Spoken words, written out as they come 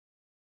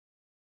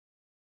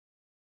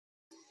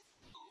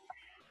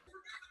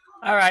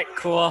All right,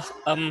 cool.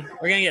 We're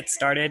gonna get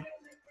started.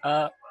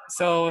 Uh,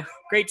 so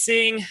great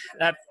seeing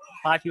that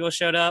 5 people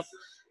showed up.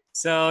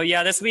 So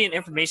yeah, this will be an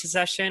information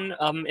session.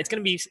 It's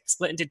gonna be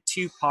split into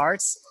 2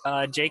 parts.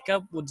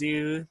 Jacob will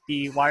do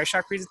the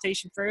Wireshark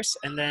presentation first,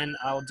 and then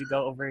I'll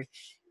go over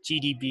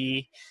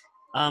GDB.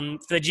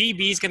 The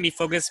GDB is gonna be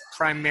focused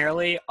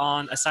primarily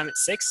on assignment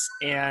 6,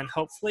 and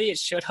hopefully it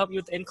should help you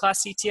with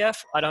in-class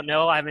CTF. I don't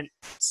know, I haven't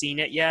seen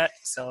it yet.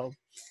 So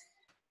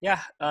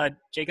yeah,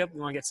 Jacob, you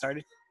wanna get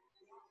started?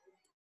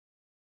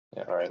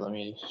 Yeah, all right,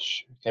 can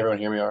everyone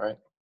hear me all right?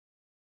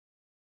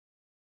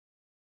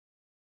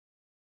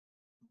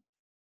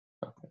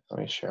 Okay, let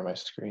me share my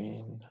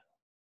screen.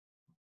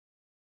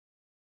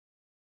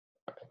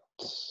 All right.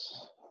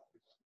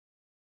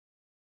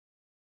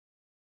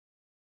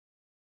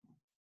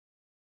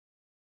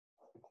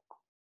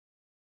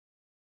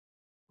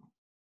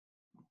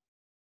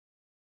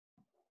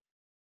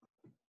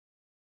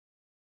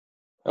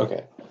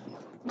 Okay,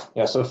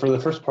 yeah, so for the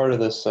first part of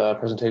this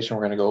presentation,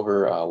 we're going to go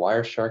over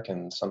Wireshark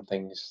and some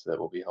things that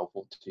will be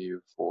helpful to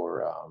you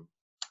for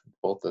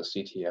both the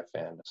CTF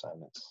and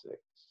assignment 6.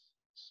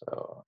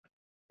 So,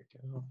 here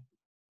we go.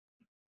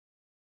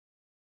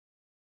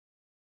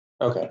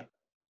 Okay.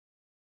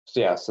 So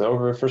yeah,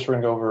 first we're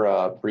going to go over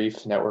a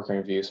brief networking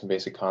review, some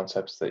basic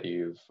concepts that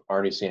you've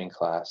already seen in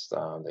class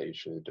that you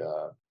should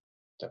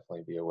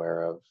definitely be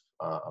aware of.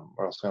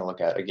 We're also going to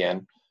look at,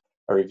 again,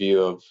 a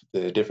review of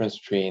the difference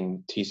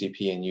between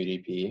TCP and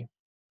UDP.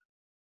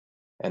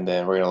 And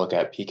then we're going to look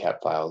at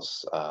PCAP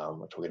files,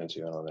 which we'll get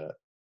into in a minute.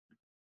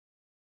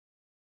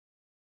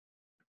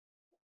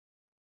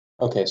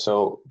 Okay,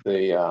 so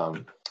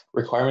the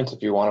requirements,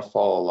 if you want to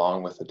follow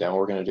along with the demo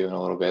we're going to do in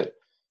a little bit,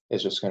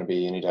 is just going to be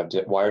you need to have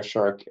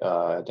Wireshark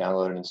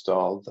downloaded and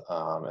installed,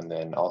 and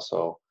then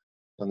also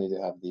you'll need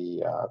to have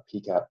the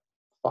PCAP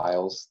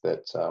files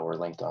that were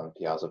linked on the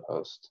Piazza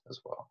post as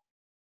well.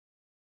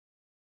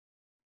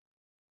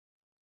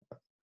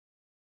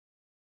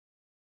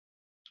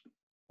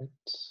 Right.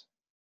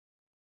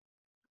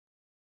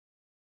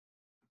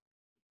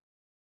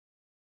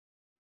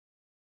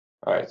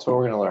 All right, so what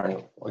we're going to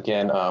learn,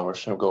 again, we're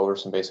just going to go over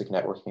some basic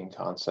networking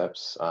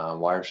concepts,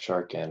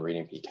 Wireshark and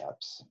reading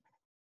PCAPs.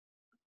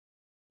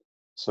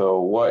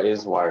 So what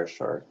is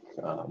Wireshark?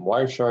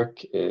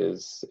 Wireshark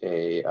is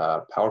a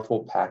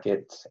powerful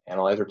packet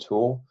analyzer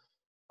tool,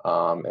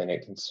 and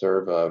it can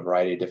serve a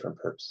variety of different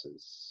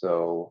purposes.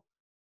 So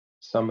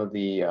some of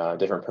the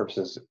different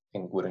purposes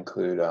would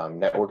include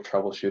network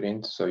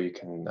troubleshooting, so you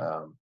can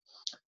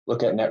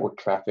look at network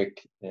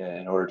traffic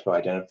in order to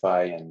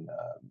identify and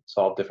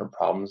solve different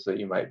problems that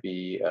you might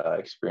be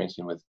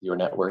experiencing with your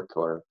network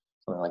or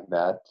something like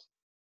that.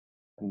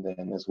 And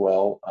then as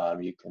well,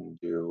 you can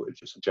do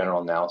just a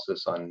general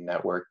analysis on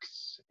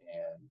networks,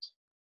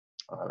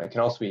 and it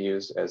can also be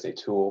used as a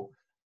tool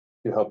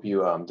to help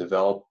you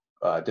develop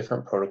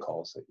different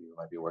protocols that you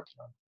might be working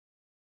on.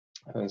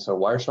 And so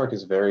Wireshark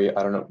is very,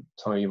 I don't know,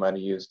 some of you might have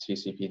used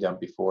TCP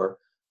dump before.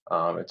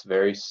 It's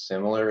very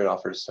similar. It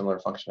offers similar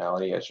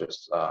functionality. It's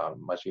just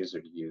much easier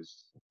to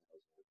use.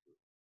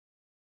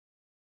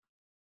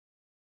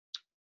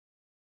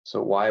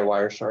 So why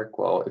Wireshark?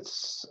 Well,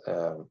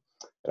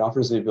 it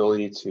offers the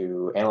ability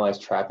to analyze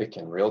traffic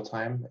in real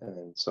time.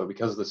 And so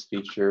because of this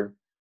feature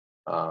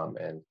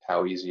and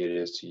how easy it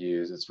is to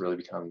use, it's really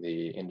become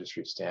the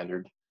industry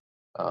standard.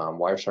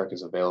 Wireshark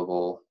is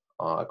available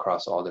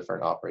across all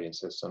different operating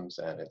systems,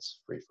 and it's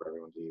free for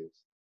everyone to use.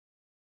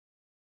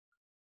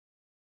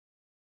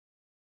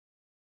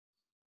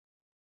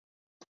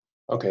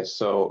 Okay,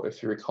 so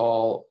if you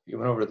recall, you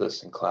went over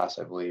this in class,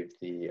 I believe,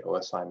 the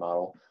OSI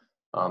model.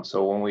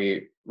 So when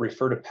we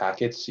refer to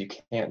packets, you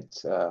can't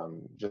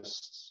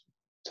just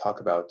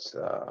talk about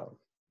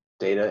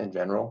data in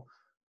general.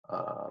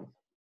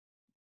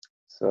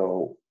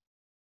 So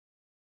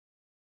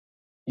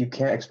you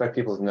can't expect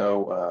people to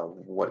know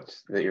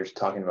that you're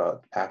talking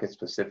about packets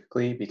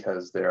specifically,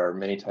 because there are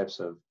many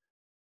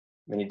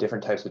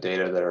different types of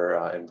data that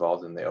are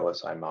involved in the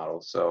OSI model.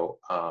 So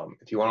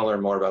if you want to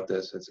learn more about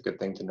this, it's a good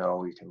thing to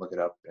know. You can look it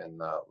up and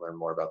learn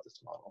more about this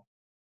model.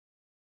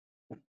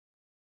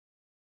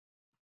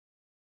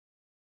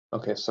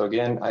 Okay, so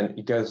again,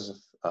 you guys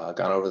have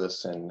gone over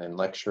this in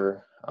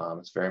lecture.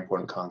 It's a very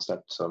important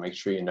concept, so make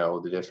sure you know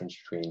the difference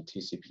between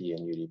TCP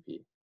and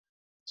UDP.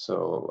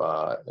 So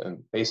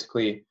and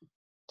basically,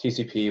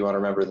 TCP, you want to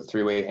remember the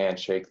three-way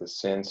handshake, the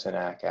SYN,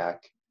 SYN-ACK,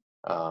 ACK.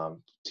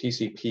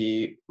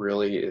 TCP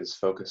really is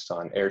focused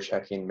on air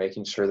checking,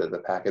 making sure that the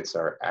packets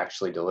are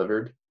actually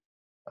delivered.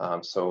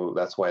 So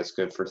that's why it's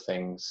good for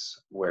things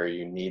where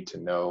you need to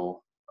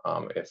know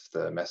if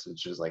the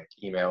message is like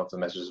email, if the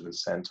message has been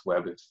sent,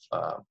 web, if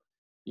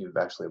you've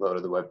actually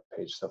loaded the web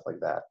page, stuff like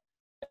that.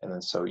 And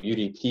then so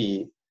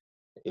UDP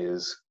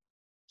is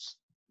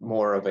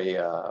more of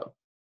a,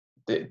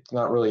 it's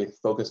not really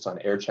focused on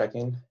air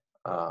checking.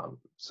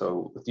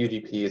 So with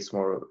UDP, it's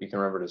more, you can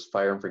remember it as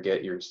fire and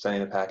forget. You're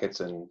sending the packets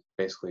and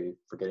basically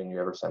forgetting you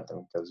ever sent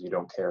them because you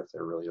don't care if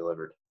they're really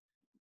delivered.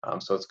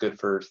 So it's good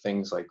for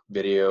things like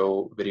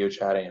video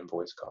chatting and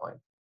voice calling.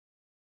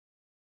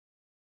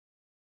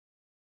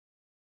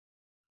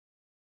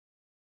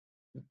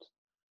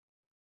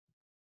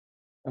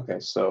 Okay,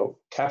 so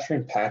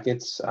capturing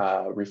packets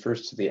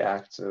refers to the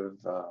act of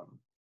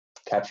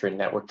capturing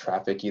network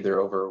traffic either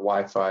over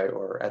Wi-Fi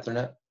or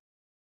Ethernet.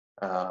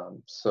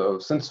 So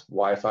since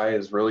Wi-Fi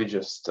is really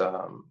just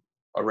a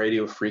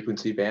radio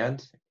frequency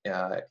band,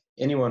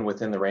 anyone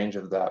within the range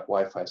of that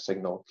Wi-Fi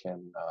signal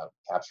can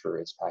capture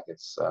its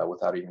packets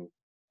without even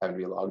having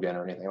to be logged in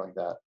or anything like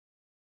that.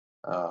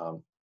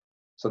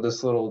 So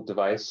this little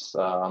device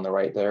on the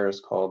right there is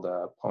called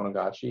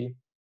Ponagachi,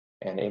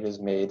 and it is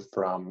made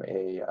from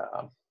a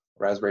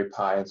Raspberry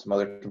Pi and some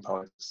other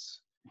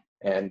components.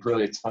 And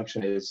really its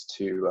function is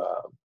to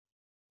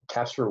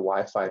capture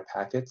Wi-Fi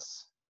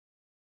packets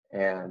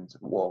and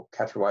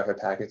capture Wi-Fi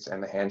packets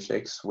and the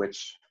handshakes,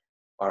 which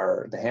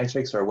are, the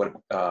handshakes are what,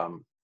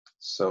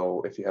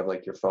 so if you have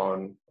like your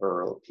phone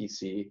or a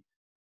PC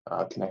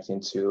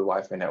connecting to the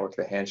Wi-Fi network,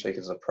 the handshake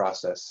is a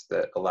process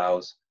that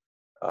allows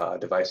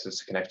devices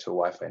to connect to a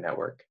Wi-Fi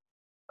network.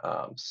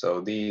 So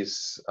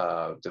these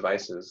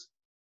devices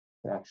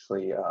can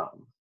actually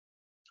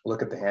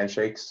look at the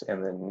handshakes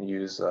and then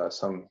use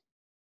some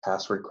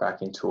password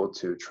cracking tool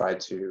to try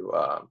to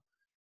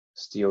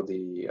steal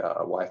the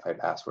Wi-Fi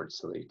password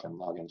so that you can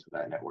log into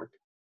that network.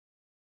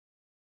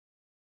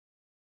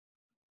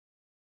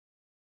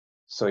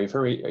 So you've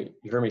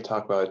heard me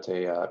talk about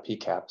a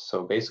PCAP.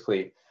 So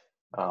basically,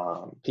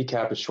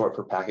 PCAP is short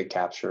for packet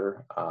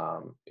capture.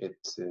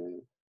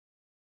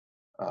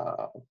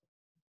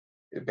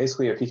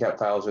 Basically, a PCAP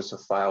file is just a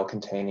file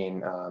containing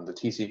the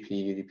TCP,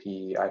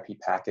 UDP, IP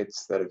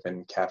packets that have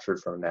been captured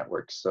from a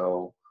network.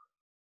 So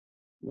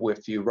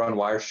if you run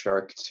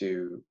Wireshark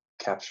to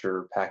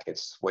capture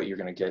packets, what you're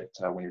going to get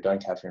when you're done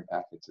capturing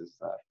packets is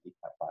that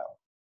PCAP file.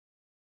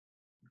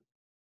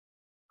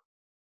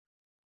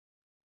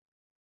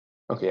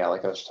 Okay, yeah,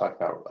 like I was just talking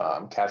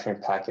about,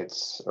 capturing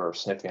packets or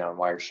sniffing on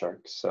Wireshark.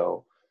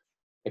 So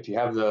if you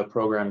have the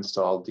program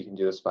installed, you can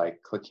do this by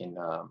clicking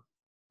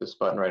this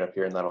button right up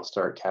here, and that'll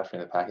start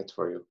capturing the packets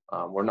for you.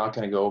 We're not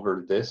going to go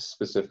over this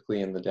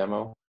specifically in the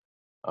demo,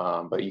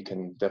 but you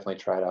can definitely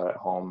try it out at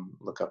home,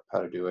 look up how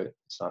to do it.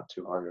 It's not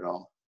too hard at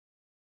all.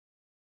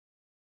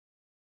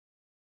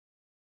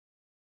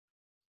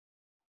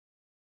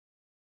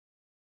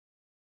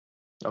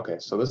 Okay,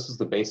 so this is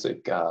the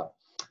basic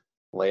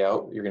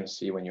layout you're going to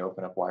see when you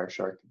open up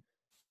Wireshark.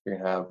 You're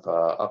going to have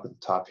up at the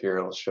top here,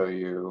 it'll show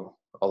you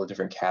all the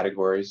different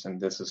categories, and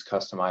this is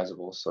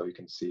customizable, so you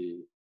can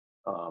see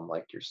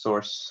like your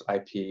source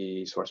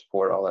IP, source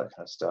port, all that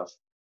kind of stuff.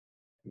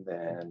 And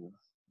then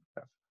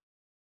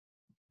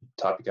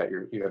top you have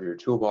your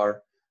toolbar,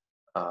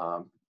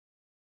 bunch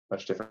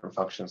of different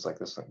functions like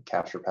this one,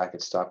 capture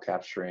packets, stop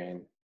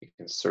capturing. You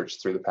can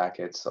search through the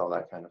packets, all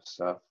that kind of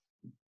stuff.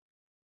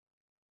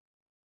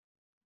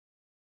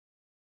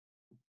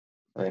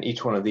 And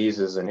each one of these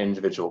is an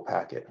individual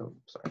packet. Oh,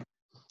 sorry.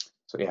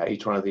 So yeah,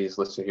 each one of these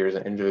listed here is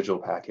an individual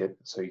packet.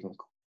 So you can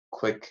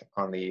click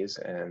on these,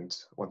 and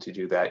once you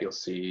do that, you'll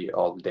see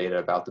all the data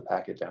about the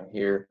packet down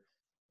here,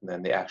 and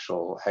then the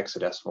actual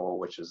hexadecimal,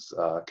 which is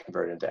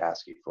converted into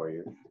ASCII for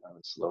you on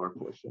its lower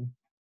position.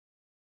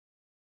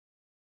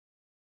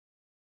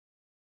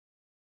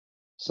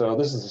 So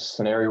this is a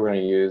scenario we're going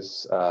to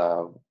use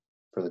for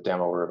the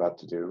demo we're about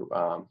to do.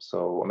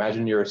 So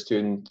imagine you're a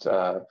student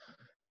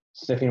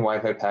sniffing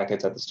Wi-Fi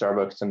packets at the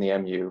Starbucks in the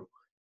MU.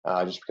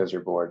 Just because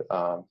you're bored.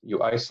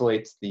 You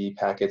isolate the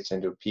packets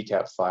into a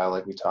PCAP file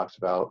like we talked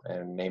about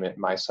and name it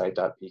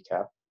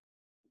mysite.pcap.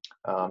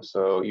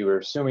 So you were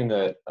assuming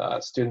that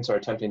students are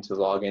attempting to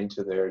log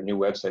into their new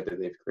website that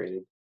they've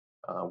created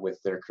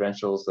with their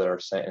credentials that are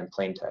sent in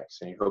plain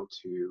text, and you hope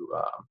to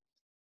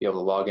be able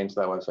to log into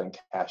that website and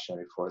cache in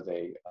before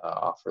they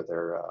offer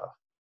their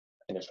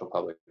initial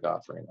public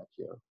offering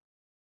IPO.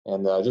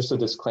 And just a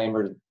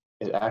disclaimer,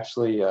 it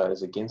actually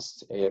is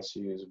against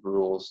ASU's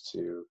rules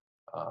to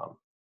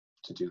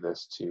do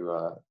this,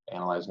 to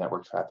analyze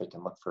network traffic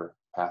and look for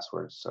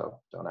passwords, so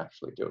don't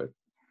actually do it.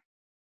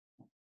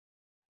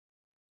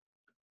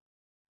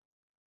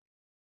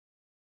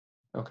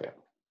 Okay,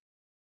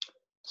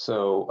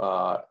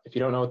 so if you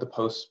don't know what the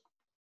post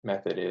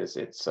method is,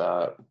 it's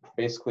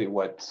basically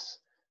what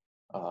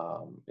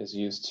is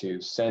used to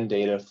send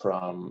data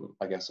from,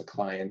 I guess, a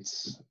client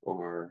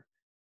or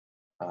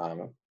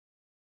a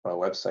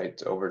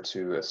website over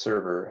to a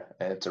server,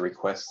 and it's a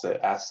request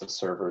that asks the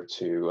server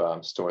to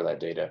store that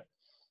data.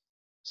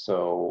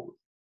 So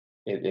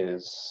it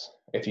is,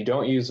 if you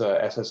don't use a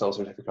SSL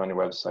certificate on your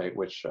website,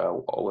 which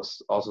was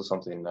also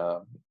something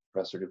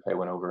Professor Dupay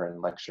went over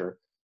in lecture,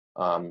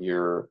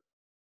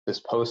 this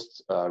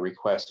post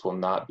request will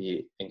not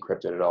be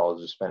encrypted at all.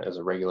 It's just meant as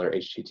a regular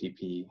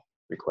HTTP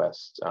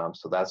request.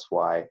 So that's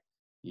why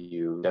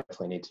you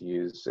definitely need to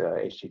use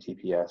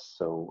HTTPS,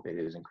 so it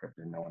is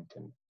encrypted. No one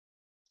can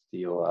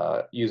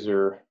steal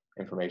user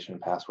information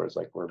and passwords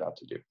like we're about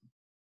to do.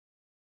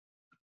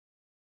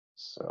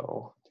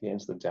 So to get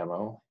into the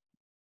demo,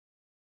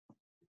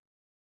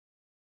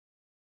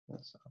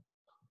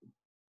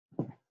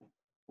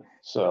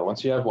 so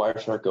once you have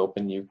Wireshark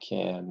open, you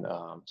can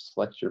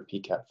select your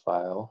PCAP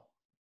file,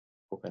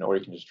 open, or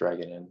you can just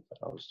drag it in, but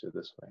I'll just do it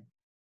this way.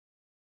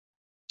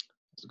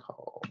 Let's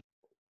call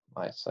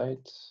my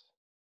site.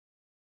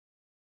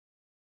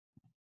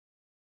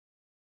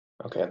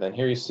 Okay, then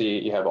here you see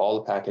you have all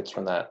the packets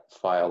from that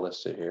file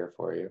listed here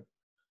for you.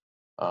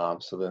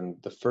 So then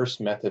the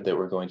first method that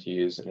we're going to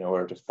use in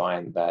order to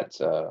find that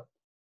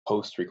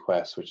post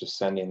request, which is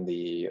sending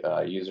the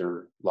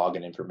user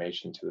login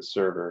information to the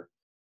server,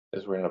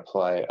 is we're going to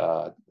apply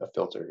a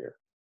filter here.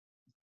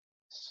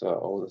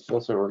 So the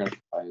filter we're going to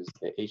apply is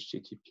the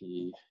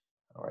HTTP,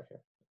 right here,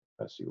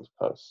 request equals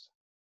post.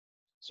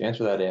 So you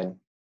enter that in,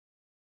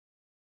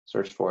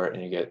 search for it,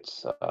 and you get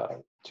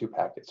 2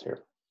 packets here.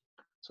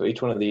 So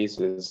each one of these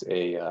is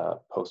a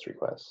post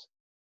request.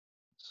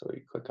 So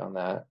you click on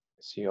that,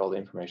 see all the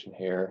information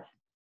here.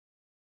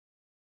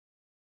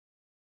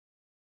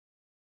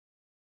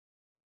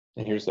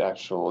 And here's the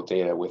actual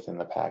data within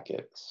the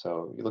packet.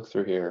 So you look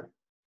through here,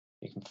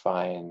 you can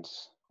find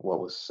what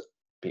was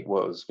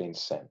being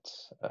sent.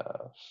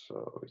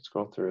 So you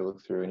scroll through,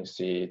 look through, and you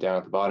see down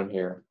at the bottom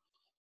here,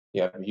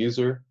 you have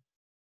user,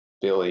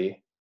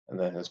 Billy, and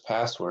then his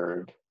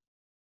password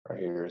right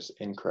here is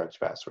incorrect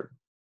password.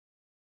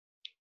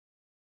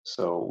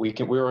 So we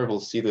were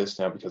able to see this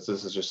now because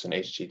this is just an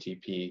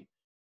HTTP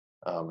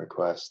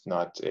request,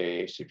 not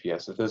a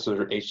HTTPS. If this was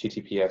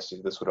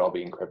HTTPS, this would all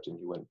be encrypted and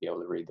you wouldn't be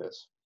able to read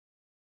this.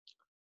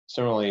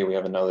 Similarly, we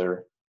have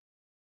another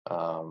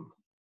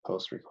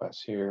post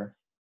request here.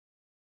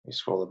 You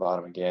scroll to the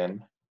bottom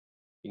again.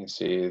 You can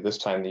see this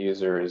time the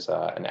user is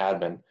an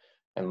admin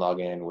and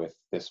log in with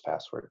this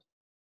password.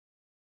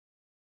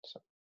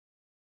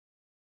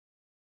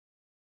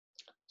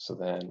 So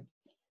then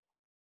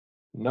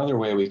another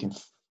way we can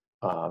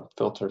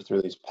filter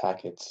through these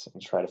packets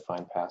and try to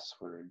find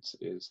passwords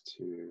is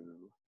to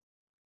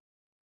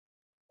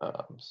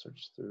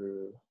search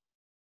through,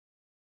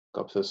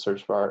 go up to the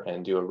search bar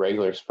and do a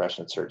regular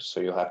expression search.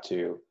 So you'll have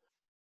to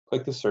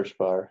click the search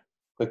bar,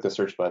 click the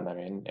search button,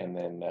 and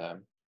then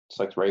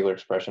select regular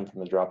expression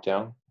from the drop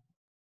down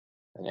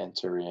and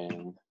enter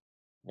in,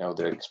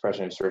 the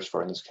expression you search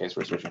for. In this case,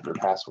 we're searching for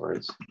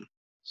passwords.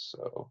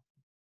 So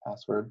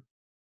password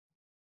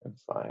and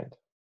find.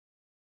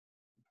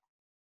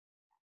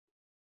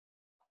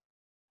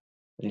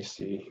 And you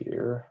see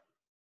here,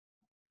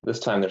 this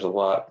time there's a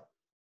lot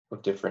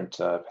of different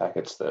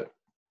packets that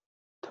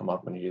come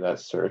up when you do that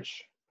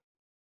search.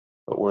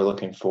 But we're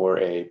looking for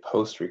a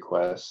post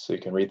request. So you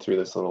can read through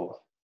this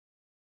little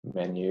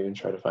menu and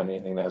try to find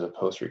anything that has a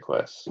post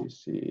request. So you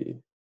see,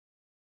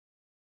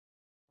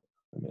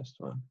 I missed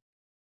one.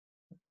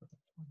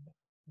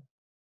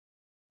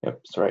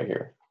 Yep, it's right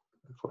here,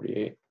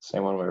 48,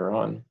 same one we were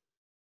on. You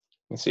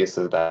can see it's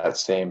that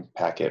same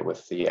packet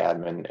with the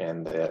admin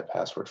and the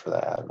password for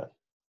that admin.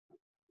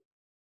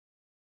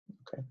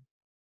 Okay.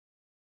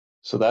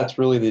 So that's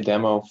really the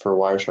demo for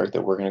Wireshark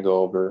that we're going to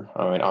go over.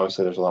 I mean,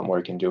 obviously there's a lot more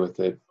you can do with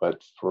it,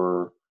 but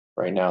for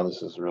right now,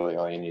 this is really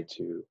all you need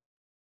to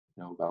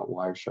know about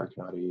Wireshark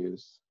and how to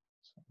use.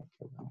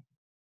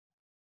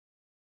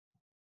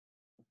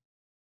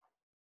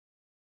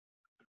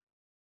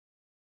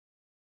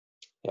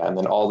 Yeah, and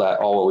then all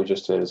what we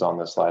just did is on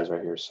the slides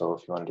right here. So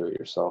if you want to do it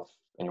yourself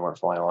and you weren't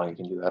following along, you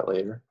can do that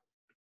later.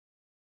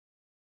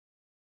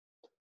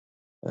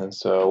 And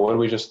so what did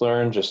we just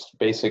learn? Just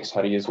basics,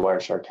 how to use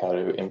Wireshark, how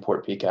to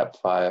import PCAP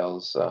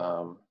files,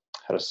 how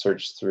to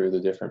search through the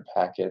different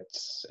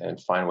packets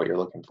and find what you're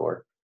looking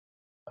for.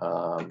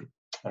 I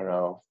don't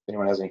know if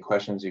anyone has any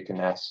questions you can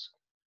ask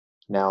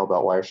now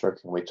about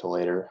Wireshark and wait till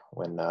later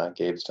when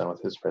Gabe's done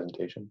with his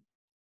presentation.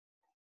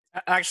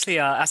 Actually,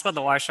 ask about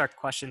the Wireshark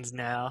questions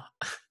now.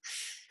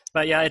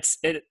 But yeah, as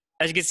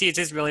you can see, it's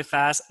just really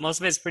fast. Most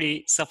of it's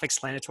pretty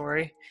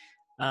self-explanatory.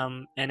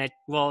 And it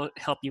will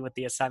help you with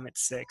the assignment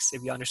 6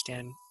 if you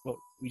understand what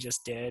we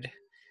just did.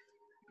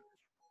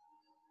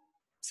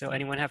 So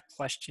anyone have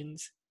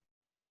questions?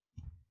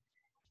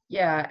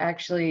 Yeah,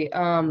 actually,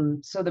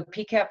 so the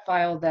PCAP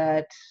file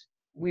that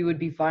we would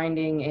be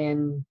finding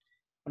in,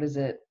 what is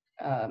it,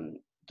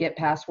 get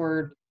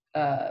password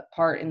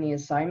part in the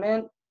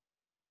assignment,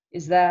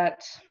 is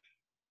that,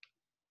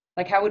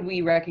 like, how would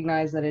we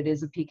recognize that it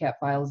is a PCAP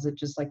file? Is it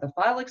just like the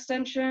file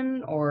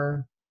extension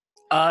or?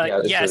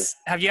 Yes.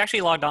 Have you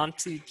actually logged on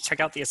to check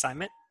out the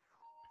assignment?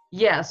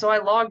 Yeah, so I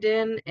logged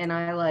in and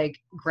I like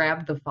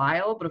grabbed the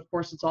file, but of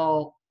course it's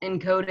all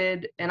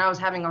encoded and I was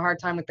having a hard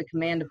time with the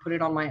command to put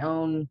it on my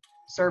own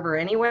server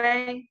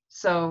anyway.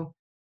 So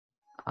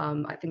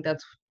I think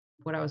that's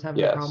what I was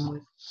having a problem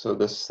with. So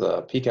this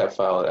PCAP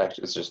file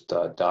actually is just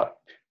 .pcap.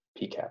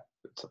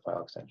 It's a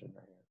file extension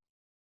right here.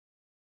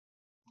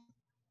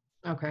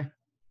 Okay.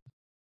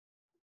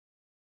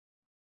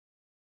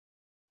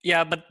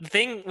 Yeah, but the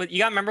thing you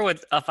gotta remember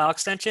with file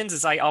extensions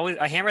is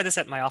I hammer this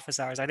at my office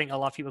hours. I think a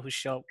lot of people who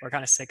show up are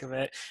kind of sick of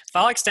it.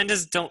 File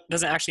extensions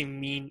doesn't actually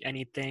mean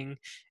anything.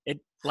 It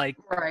like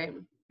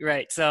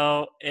right.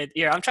 So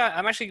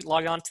I'm actually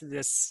logging on to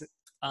this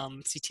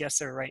CTF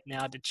server right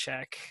now to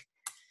check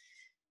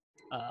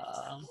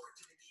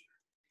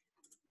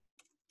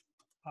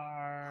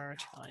our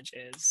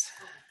challenges,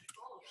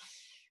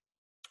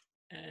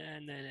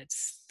 and then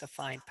it's the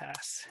find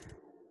pass.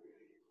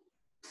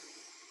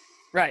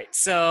 Right.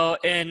 So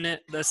in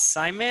the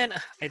assignment,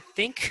 I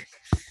think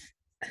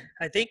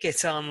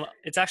it's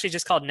actually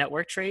just called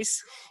network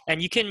trace,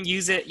 and you can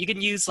use it. You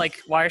can use like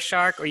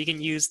Wireshark, or you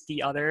can use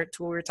the other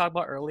tool we were talking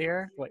about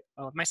earlier. Wait,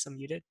 oh, am I still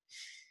muted?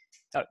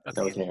 Oh,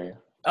 No, we okay. can hear you.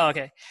 Oh,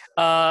 okay.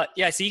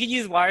 Yeah. So you can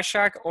use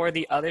Wireshark or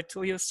the other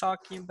tool he was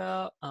talking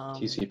about.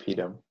 TCP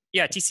dump.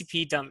 Yeah,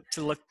 TCP dump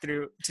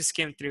to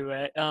skim through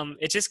it.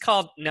 It's just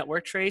called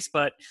network trace,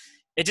 but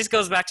it just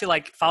goes back to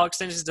like file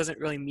extensions doesn't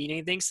really mean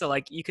anything. So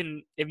like you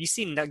can, if you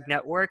see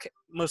network,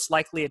 most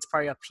likely it's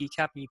probably a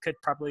PCAP, and you could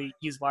probably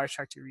use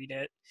Wireshark to read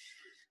it.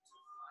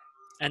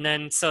 And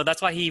then so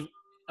that's why he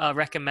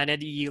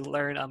recommended you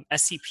learn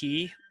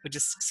SCP, which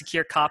is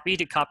secure copy,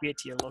 to copy it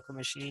to your local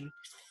machine.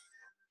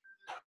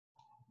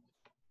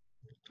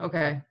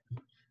 Okay.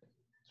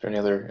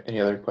 Is there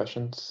any other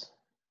questions?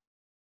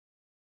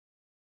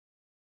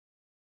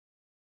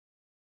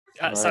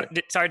 Sorry,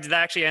 did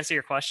that actually answer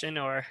your question,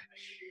 or?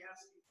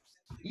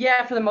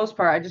 Yeah, for the most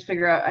part, I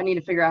need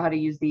to figure out how to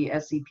use the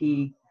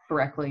SCP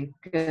correctly,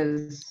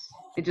 because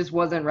it just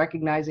wasn't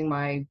recognizing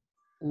my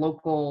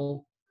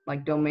local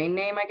like domain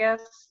name, I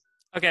guess.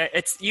 Okay,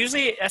 it's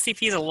usually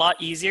SCP is a lot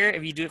easier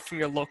if you do it from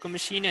your local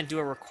machine and do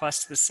a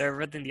request to the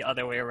server than the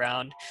other way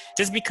around.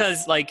 Just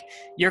because like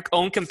your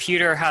own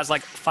computer has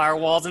like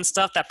firewalls and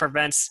stuff that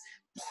prevents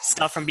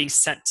stuff from being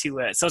sent to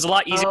it. So it's a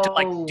lot easier to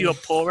like do a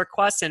pull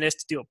request than it is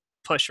to do a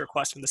push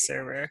request from the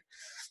server.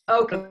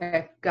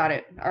 Okay, got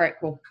it. All right,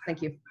 cool.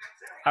 Thank you.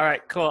 All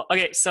right, cool.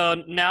 Okay,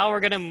 so now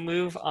we're gonna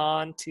move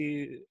on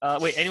to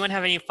wait. Anyone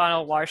have any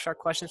final Wireshark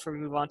questions before we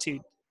move on to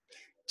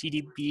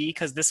GDB?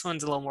 Because this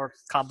one's a little more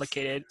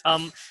complicated.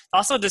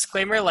 Also,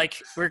 disclaimer: like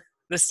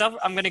the stuff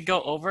I'm gonna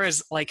go over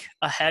is like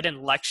ahead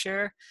in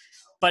lecture,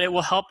 but it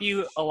will help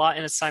you a lot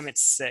in assignment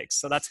 6.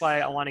 So that's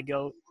why I want to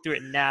go through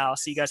it now,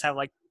 so you guys have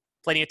like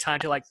plenty of time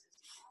to like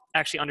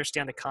actually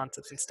understand the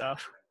concepts and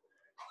stuff.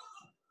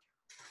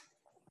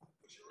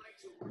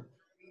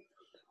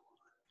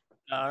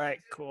 All right,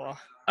 cool.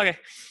 Okay,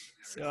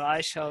 so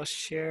I shall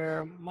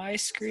share my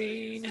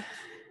screen.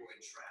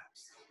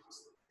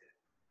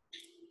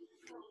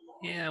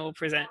 Yeah, we'll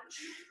present.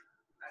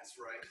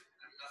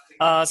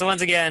 So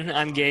once again,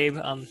 I'm Gabe,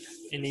 and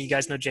you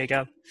guys know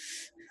Jacob.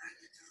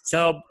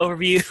 So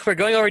overview, we're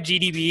going over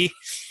GDB,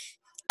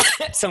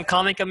 some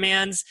common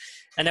commands,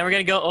 and then we're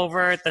going to go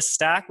over the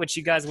stack, which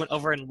you guys went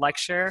over in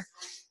lecture.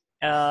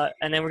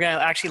 And then we're going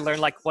to actually learn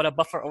like what a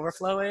buffer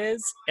overflow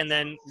is, and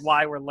then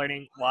why we're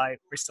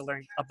still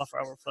learning a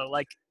buffer overflow.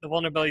 Like the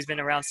vulnerability's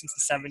been around since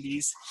the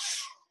 70s.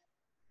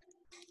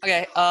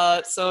 Okay,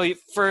 so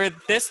for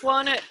this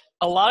one,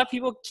 a lot of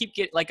people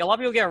get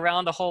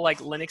around the whole like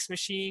Linux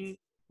machine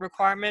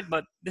requirement,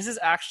 but this is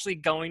actually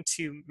going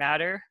to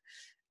matter.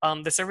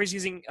 The server is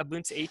using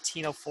Ubuntu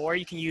 18.04.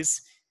 You can use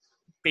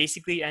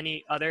basically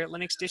any other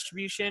Linux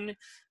distribution,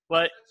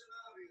 but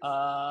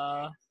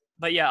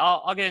yeah,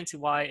 I'll get into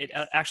why it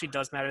actually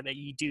does matter that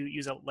you do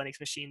use a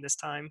Linux machine this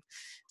time.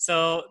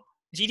 So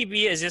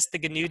GDB is just the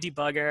GNU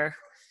Debugger.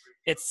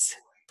 It's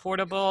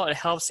portable. It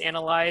helps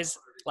analyze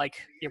like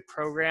your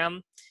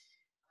program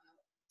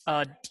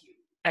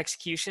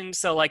execution.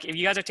 So like if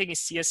you guys are taking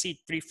CSE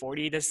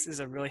 340, this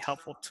is a really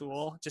helpful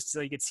tool just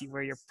so you can see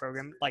where your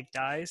program like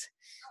dies.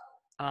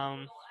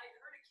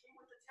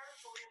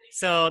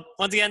 So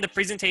once again, the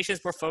presentation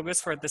is more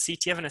focused for the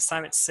CTF and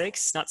assignment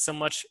 6, not so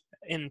much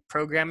in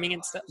programming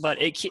and stuff, but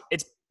it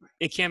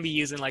can be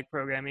used in like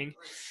programming.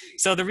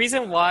 So the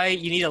reason why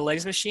you need a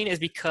Linux machine is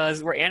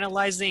because we're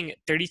analyzing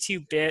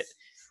 32-bit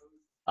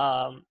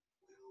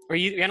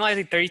we're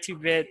analyzing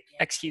 32-bit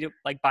executable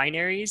like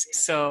binaries.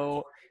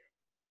 So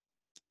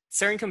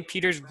certain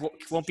computers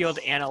won't be able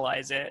to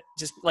analyze it.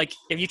 Just like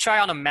if you try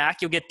on a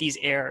Mac, you'll get these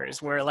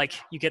errors where like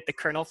you get the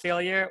kernel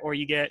failure or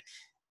you get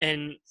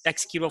an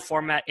executable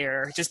format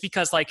error just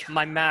because like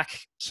my Mac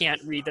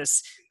can't read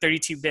this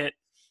 32-bit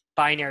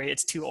binary.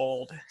 It's too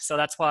old. So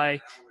that's why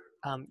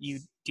you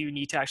do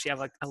need to actually have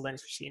like a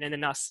Linux machine. And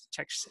then now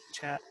check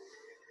chat.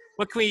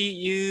 What can we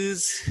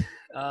use?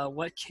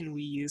 What can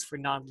we use for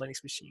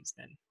non-Linux machines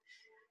then?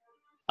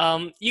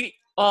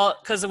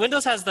 Because the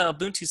Windows has the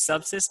Ubuntu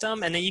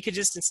subsystem, and then you could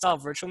just install a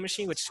virtual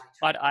machine, which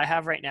what I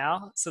have right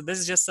now. So this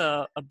is just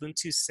a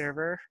Ubuntu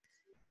server,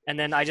 and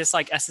then I just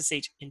like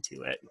SSH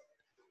into it.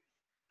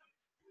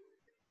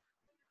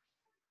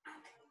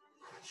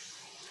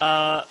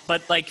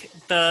 But like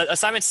the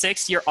assignment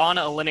 6, you're on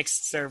a Linux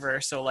server,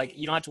 so like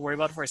you don't have to worry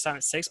about it for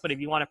assignment 6. But if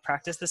you want to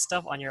practice this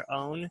stuff on your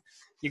own,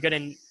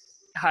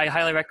 I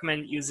highly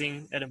recommend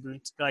using an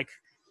Ubuntu, like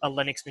a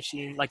Linux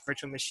machine, like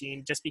virtual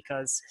machine, just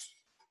because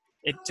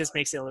it just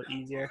makes it a little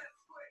easier.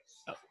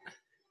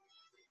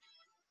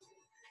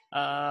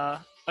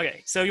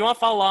 Okay, so you want to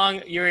follow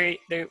along? I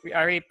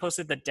already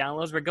posted the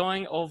downloads. We're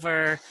going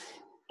over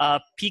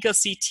Pico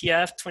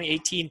CTF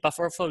 2018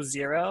 Buffer Overflow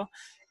 0.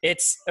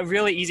 It's a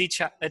really easy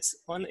it's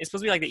supposed to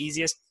be like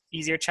the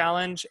easier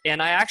challenge,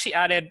 and I actually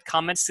added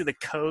comments to the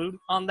code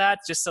on that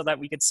just so that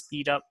we could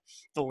speed up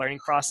the learning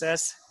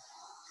process.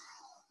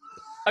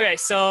 Okay,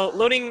 so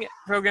loading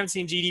programs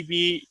in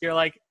GDB, you're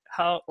like,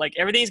 how like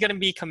everything's going to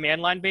be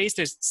command line based.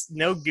 There's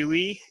no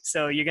GUI,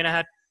 so you're going to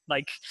have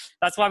like,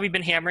 that's why we've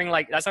been hammering,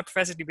 like that's why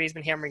Professor Dubé's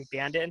been hammering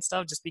Bandit and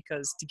stuff, just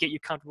because to get you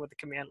comfortable with the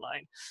command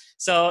line.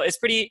 So it's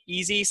pretty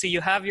easy. So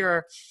you have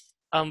your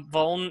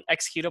vuln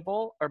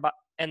executable,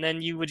 and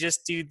then you would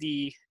just do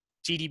the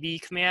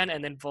GDB command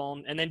and then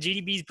vuln, and then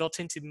GDB is built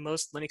into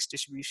most Linux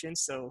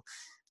distributions, so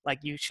like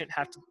you shouldn't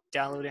have to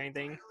download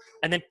anything.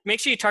 And then make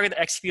sure you target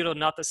the executable,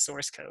 not the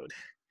source code.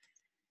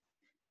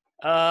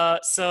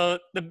 So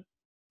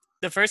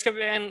the first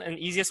command and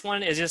easiest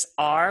one is just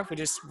R, which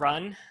is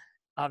run.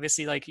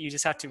 Obviously, like you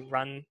just have to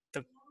run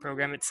the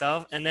program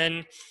itself. And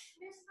then,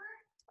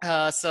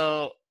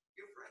 so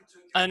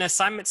on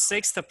assignment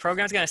 6, the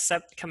program is going to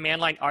accept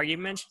command line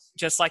arguments,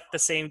 just like the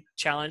same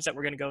challenge that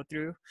we're going to go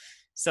through.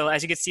 So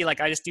as you can see, like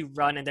I just do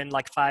run and then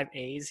like 5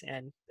 A's,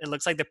 and it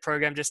looks like the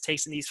program just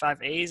takes in these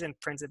 5 A's and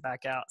prints it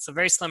back out. So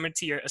very similar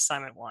to your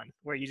assignment 1,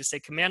 where you just say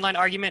command line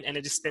argument and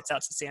it just spits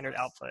out the standard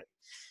output.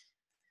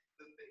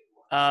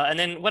 And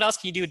then what else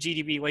can you do with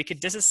GDB? Well, you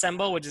could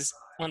disassemble, which is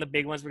one of the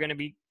big ones we're going to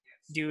be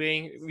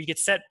doing. We could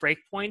set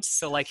breakpoints.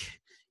 So like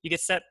you could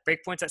set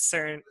breakpoints at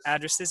certain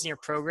addresses in your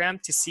program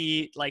to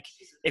see like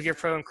if your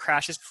program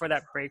crashes before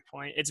that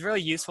breakpoint. It's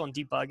really useful in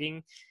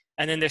debugging.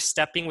 And then there's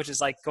stepping, which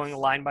is like going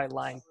line by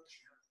line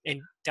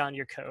and down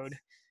your code.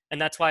 And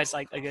that's why it's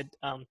like a good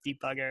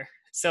debugger.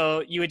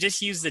 So you would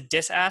just use the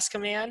disass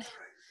command.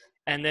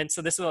 And then,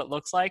 so this is what it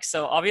looks like.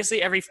 So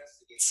obviously every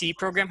C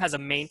program has a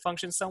main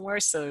function somewhere.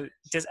 So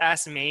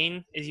disass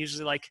main is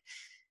usually like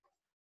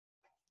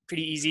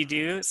pretty easy to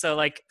do. So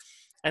like,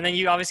 and then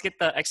you obviously get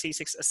the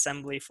x86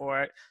 assembly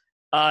for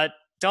it.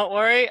 Don't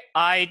worry,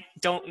 I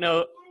don't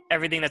know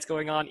everything that's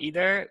going on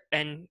either.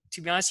 And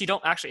to be honest, you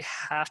don't actually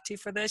have to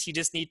for this. You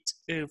just need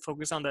to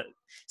focus on the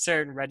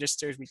certain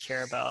registers we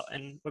care about.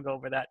 And we'll go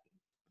over that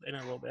in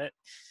a little bit.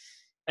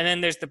 And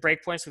then there's the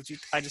breakpoints, which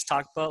I just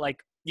talked about.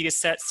 Like you can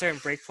set certain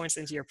breakpoints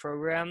into your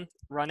program,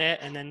 run it,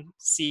 and then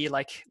see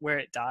like where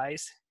it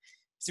dies.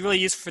 It's really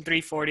useful for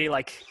 340.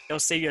 Like it'll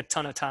save you a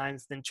ton of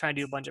times than trying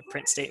to do a bunch of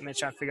print statements,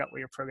 trying to figure out where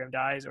your program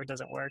dies or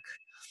doesn't work.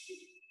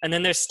 And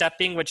then there's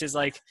stepping, which is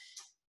like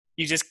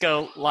you just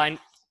go line,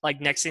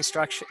 like next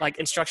instruction, like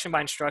instruction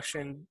by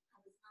instruction.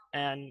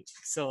 And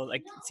so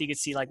like, so you can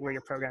see like where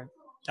your program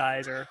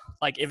dies, or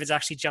like if it's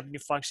actually jumping to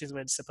functions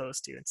when it's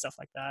supposed to and stuff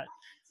like that.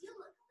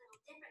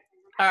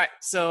 All right,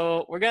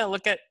 so we're gonna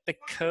look at the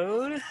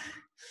code.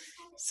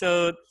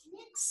 So let's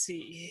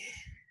see.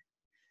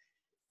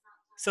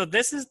 So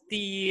this is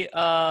the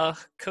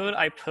code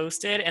I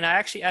posted, and I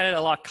actually added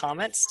a lot of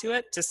comments to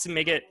it just to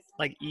make it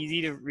like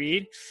easy to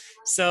read.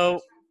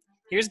 So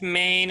here's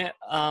main.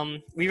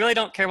 We really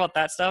don't care about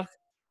that stuff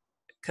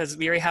because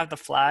we already have the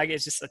flag.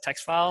 It's just a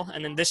text file,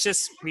 and then this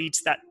just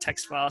reads that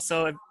text file.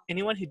 So if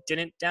anyone who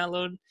didn't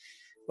download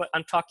what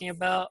I'm talking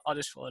about, I'll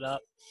just pull it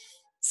up.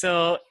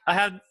 So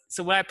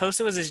so what I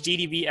posted was this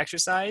GDB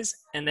exercise,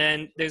 and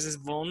then there's this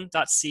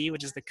vuln.c,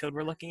 which is the code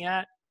we're looking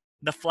at.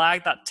 The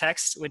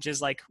flag.text, which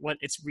is like what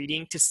it's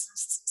reading to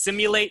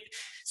simulate.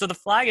 So the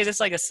flag is just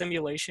like a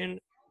simulation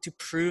to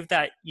prove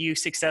that you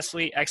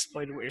successfully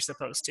exploited what you're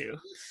supposed to.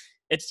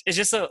 It's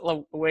just a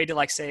way to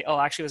like say, oh,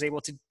 I actually was able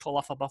to pull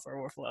off a buffer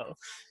overflow.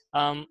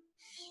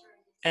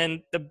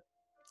 And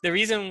the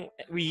reason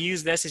we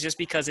use this is just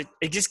because it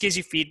just gives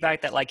you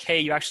feedback that like, hey,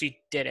 you actually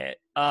did it.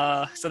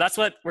 So that's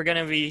what we're going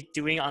to be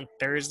doing on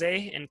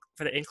Thursday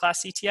for the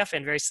in-class CTF,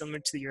 and very similar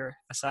to your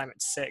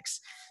assignment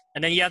 6.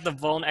 And then you have the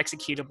vuln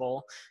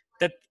executable,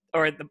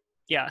 or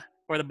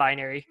the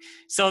binary.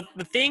 So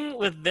the thing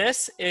with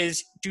this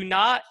is, do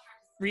not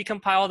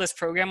recompile this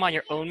program on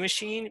your own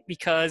machine,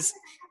 because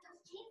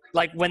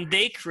like when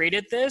they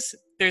created this,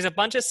 there's a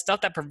bunch of stuff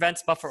that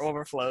prevents buffer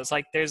overflows.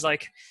 Like there's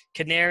like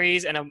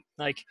canaries and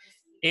like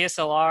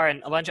ASLR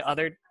and a bunch of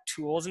other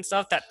tools and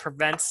stuff that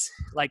prevents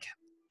like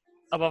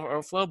a buffer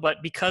overflow. But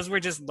because we're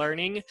just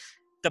learning,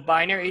 the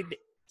binary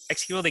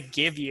executable they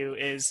give you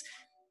is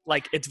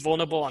like it's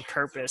vulnerable on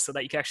purpose so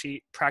that you can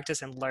actually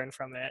practice and learn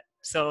from it.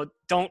 So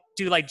don't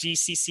do like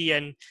GCC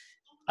and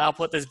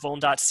output this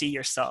vuln.c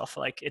yourself.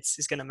 Like it's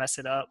just gonna mess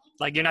it up.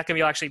 Like you're not gonna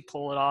be able to actually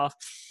pull it off.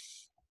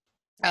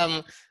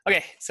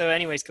 Okay, so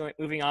anyways,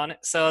 moving on.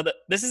 So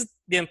this is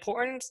the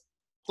important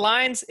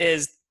lines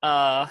is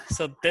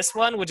so this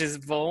one, which is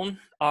vuln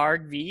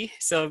argv.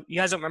 So you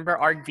guys don't remember,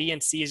 argv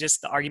and c is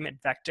just the argument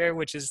vector,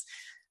 which is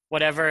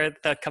whatever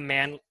the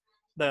command,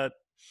 the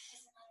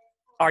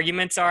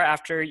arguments are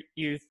after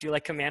you do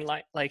like command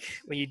line, like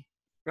when you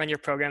run your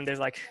program, there's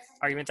like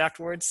arguments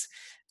afterwards.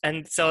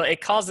 And so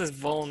it calls this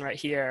vuln right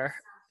here,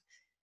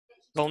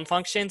 vuln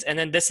functions. And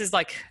then this is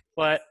like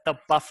what the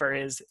buffer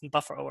is in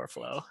buffer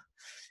overflow.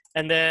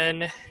 And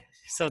then,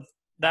 so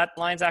that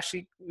line's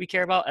actually we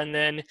care about. And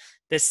then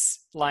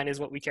this line is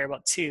what we care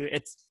about too.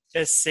 It's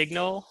a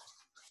signal,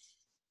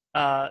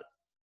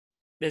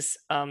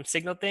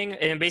 signal thing.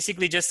 And it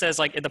basically just says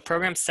like if the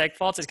program seg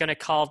faults, it's gonna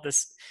call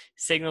this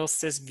signal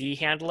sysv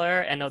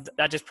handler, and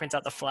that just prints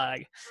out the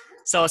flag.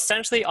 So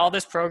essentially all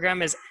this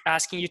program is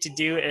asking you to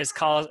do is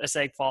call a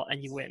seg fault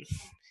and you win.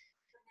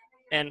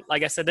 And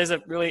like I said, there's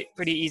a really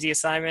pretty easy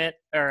assignment,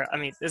 or I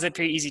mean, there's a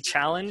pretty easy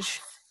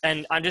challenge.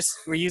 And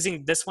we're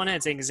using this one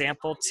as an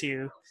example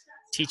to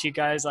teach you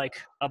guys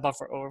like a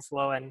buffer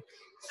overflow and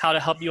how to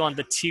help you on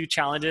the 2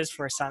 challenges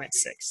for assignment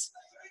 6.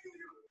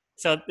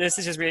 So this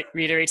is just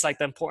reiterates like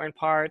the important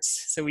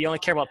parts. So we only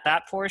care about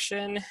that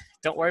portion.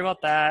 Don't worry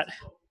about that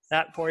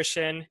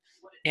portion,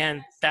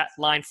 and that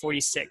line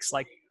 46,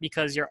 like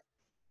because your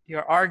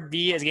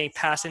argv is getting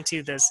passed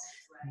into this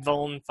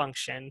vuln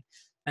function,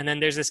 and then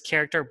there's this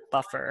character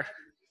buffer,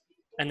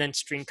 and then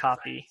string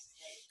copy.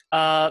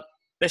 The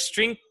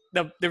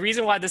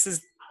reason why this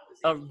is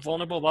a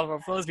vulnerable buffer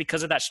overflow is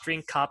because of that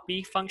string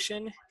copy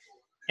function,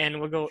 and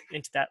we'll go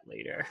into that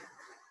later.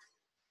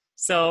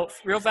 So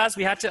real fast,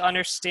 we had to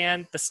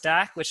understand the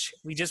stack, which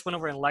we just went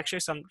over in lecture.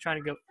 So I'm trying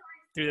to go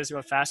through this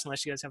real fast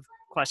unless you guys have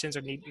questions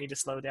or need me to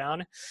slow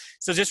down.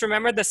 So just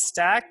remember the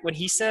stack, when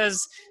he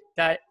says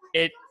that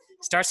it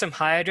starts from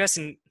high address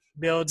and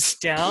builds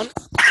down.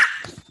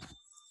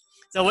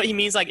 So what he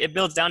means, like it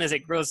builds down, is it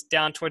grows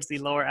down towards the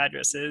lower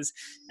addresses.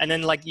 And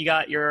then like you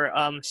got your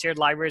shared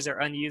libraries or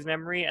unused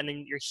memory, and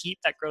then your heap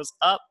that grows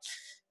up,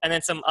 and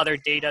then some other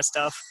data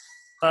stuff.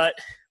 But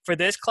for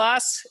this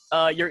class,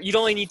 you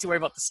don't really need to worry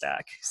about the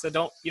stack. So you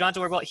don't have to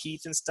worry about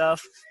heaps and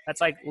stuff.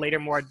 That's like later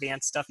more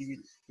advanced stuff if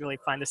you really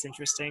find this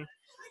interesting.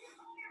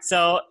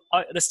 So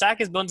the stack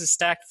is built into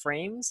stack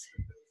frames.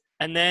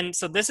 And then,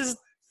 so this is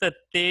the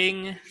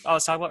thing I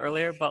was talking about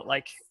earlier, but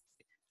like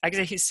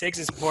x86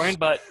 is important,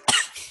 but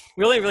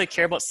we really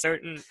care about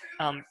certain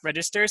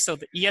registers. So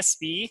the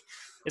ESP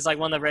is like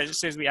one of the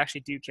registers we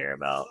actually do care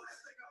about.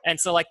 And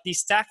so like these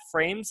stack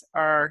frames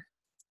are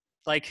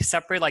like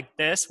separate like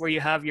this, where you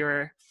have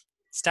your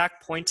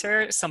stack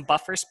pointer, some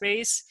buffer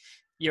space,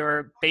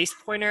 your base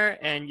pointer,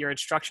 and your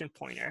instruction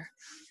pointer.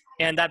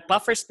 And that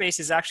buffer space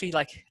is actually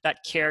like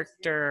that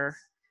character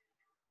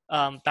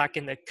back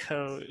in the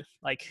code,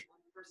 like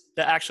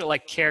the actual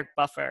like character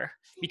buffer,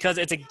 because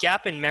it's a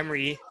gap in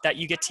memory that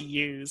you get to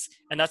use.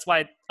 And that's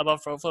why a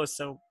buffer overflow is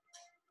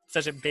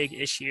such a big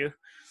issue.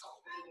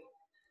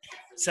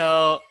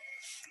 So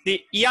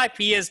the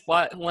EIP is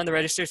one of the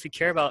registers we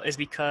care about, is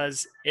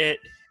because it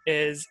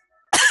is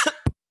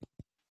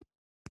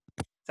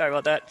sorry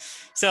about that.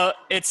 So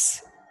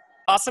it's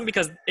awesome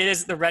because it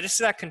is the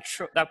register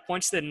that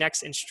points to the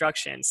next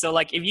instruction. So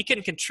like if you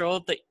can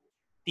control the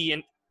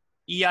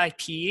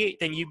EIP,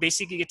 then you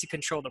basically get to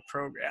control the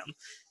program.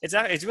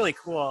 It's really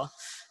cool.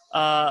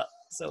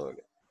 So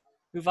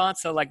move on.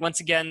 So like once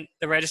again,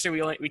 the register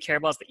we care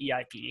about is the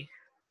EIP.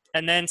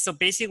 And then so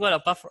basically what a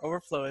buffer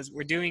overflow is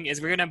we're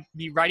gonna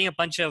be writing a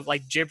bunch of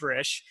like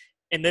gibberish.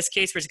 In this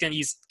case, we're just gonna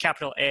use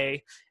capital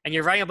A, and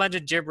you're writing a bunch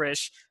of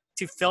gibberish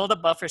to fill the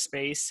buffer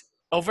space,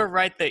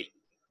 overwrite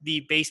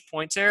the base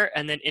pointer,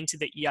 and then into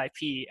the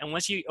EIP. And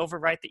once you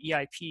overwrite the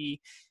EIP,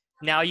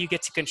 now you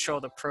get to control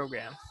the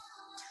program.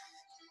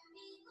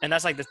 And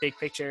that's like this big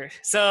picture.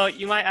 So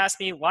you might ask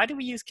me, why do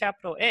we use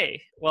capital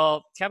A?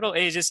 Well, capital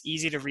A is just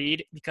easy to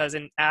read because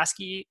in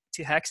ASCII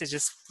to hex is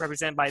just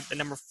represented by the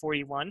number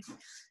 41.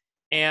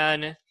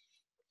 And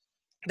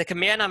the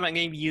command I'm going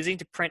to be using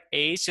to print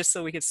A's, just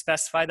so we can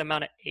specify the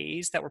amount of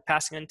A's that we're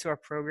passing into our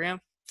program,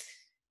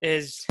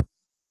 is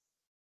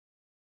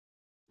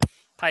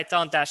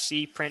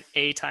python-c print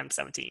A times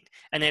 17.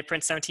 And then it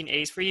prints 17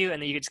 A's for you,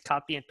 and then you can just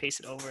copy and paste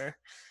it over.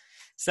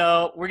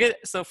 So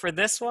so for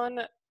this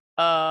one,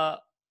 I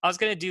was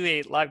going to do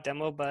a live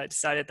demo, but I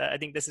decided that I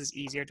think this is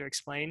easier to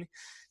explain.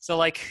 So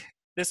like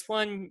this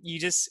one,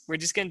 we're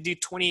just going to do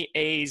 20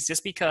 A's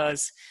just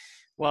because,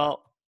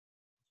 well,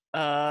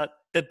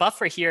 the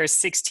buffer here is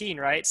 16,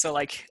 right? So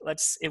like,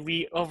 if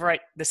we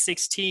overwrite the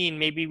 16,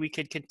 maybe we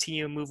could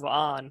continue and move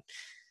on.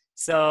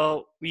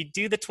 So we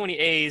do the 20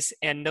 A's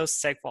and no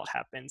segfault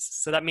happens.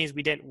 So that means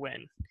we didn't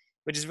win,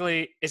 which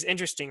is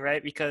interesting,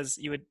 right? Because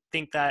you would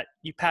think that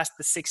you passed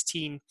the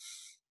 16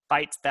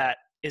 bytes that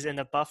is in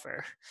the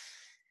buffer.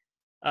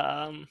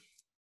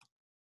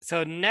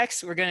 So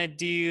next we're gonna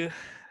do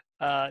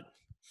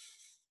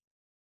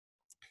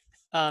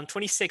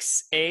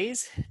 26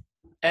 A's,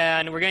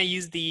 and we're gonna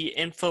use the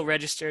info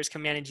registers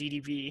command in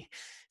GDB.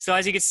 So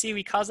as you can see,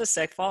 we cause a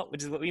segfault,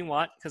 which is what we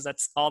want because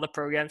that's all the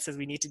program says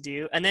we need to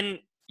do. And then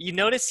you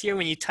notice here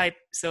when you type,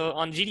 so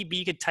on GDB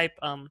you could type,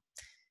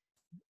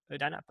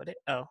 did I not put it?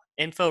 Oh,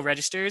 info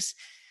registers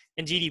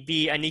in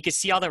GDB, and you can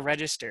see all the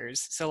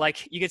registers. So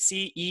like you could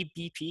see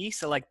EBP,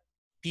 so like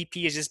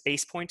BP is just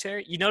base pointer.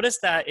 You notice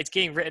that it's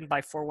getting written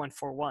by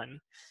 4141.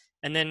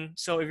 And then,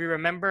 so if you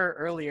remember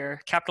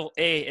earlier, capital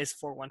A is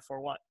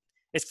 4141.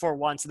 It's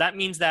 41. So that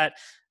means that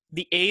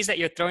the A's that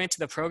you're throwing into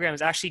the program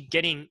is actually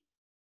getting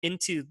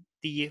into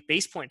the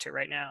base pointer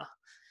right now.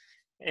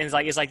 And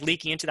it's like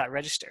leaking into that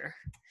register.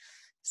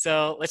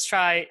 So let's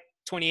try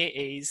 28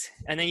 A's.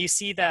 And then you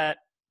see that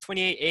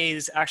 28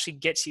 A's actually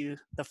gets you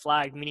the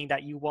flag, meaning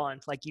that you won.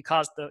 Like you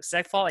caused the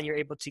segfault and you're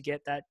able to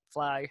get that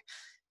flag.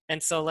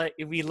 And so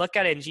if we look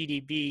at it in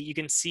GDB, you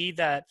can see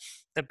that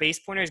the base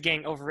pointer is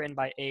getting overwritten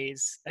by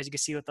A's, as you can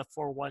see with the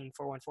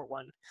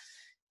 414141.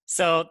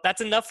 So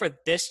that's enough for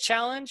this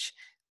challenge.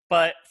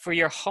 But for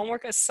your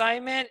homework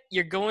assignment,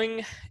 you're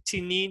going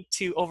to need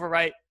to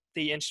overwrite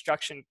the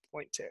instruction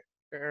pointer,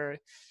 or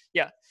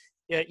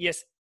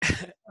yes,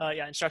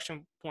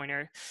 instruction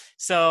pointer.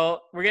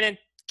 So we're gonna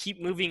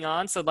keep moving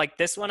on. So like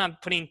this one, I'm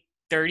putting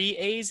 30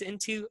 A's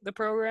into the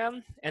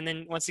program, and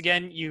then once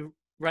again, you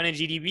run a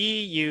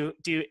GDB, you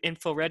do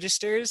info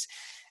registers,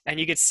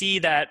 and you could see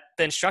that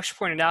the instruction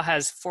pointer now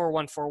has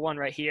 4141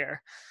 right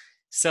here.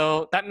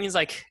 So that means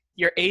like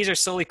your A's are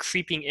slowly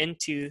creeping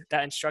into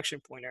that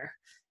instruction pointer.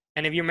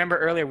 And if you remember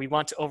earlier, we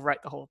want to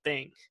overwrite the whole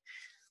thing.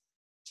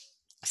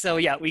 So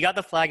yeah, we got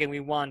the flag and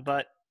we won,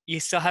 but you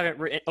still haven't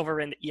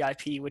overwritten the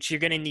EIP, which you're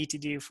going to need to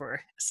do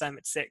for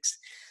assignment 6.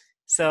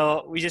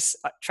 So we just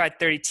tried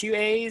 32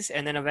 A's,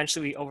 and then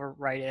eventually we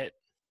overwrite it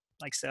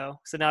like so.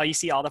 So now you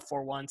see all the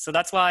 4 ones. So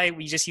that's why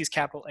we just use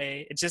capital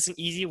A. It's just an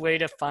easy way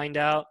to find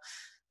out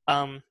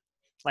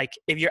like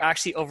if you're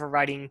actually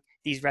overwriting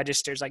these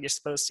registers like you're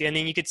supposed to. And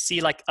then you could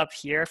see like up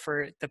here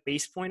for the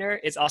base pointer,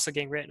 it's also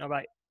getting written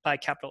by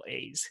capital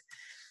A's.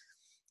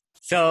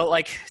 So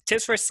like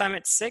tips for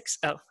assignment 6.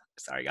 Oh,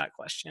 sorry, got a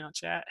question on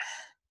chat.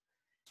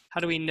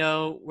 How do we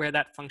know where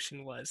that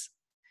function was?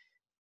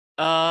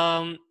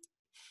 Can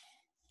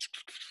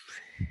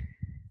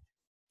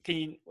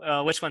you,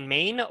 which one,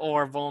 main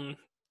or vuln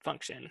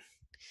function?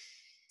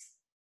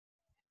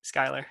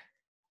 Skylar.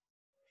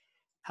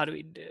 How do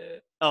we do,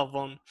 oh,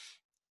 vuln.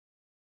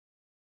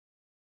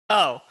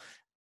 Oh,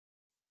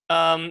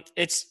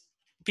 it's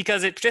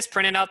because it just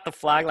printed out the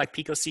flag like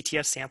pico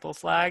CTF sample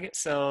flag.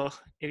 So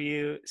if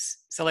you,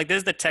 so like this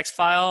is the text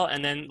file,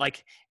 and then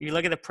like if you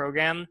look at the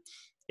program,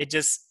 it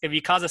just, if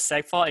you cause a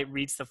seg fault, it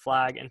reads the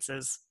flag and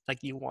says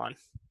like you won.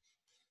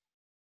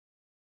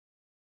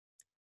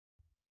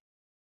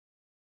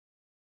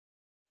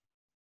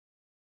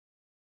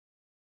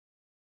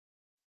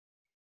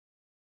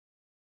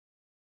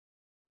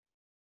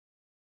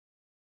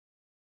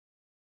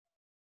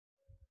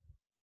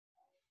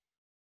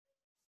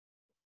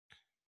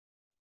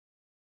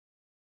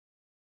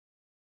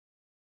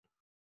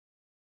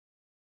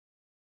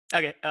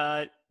 Okay,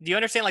 do you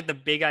understand like the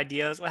big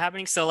ideas what's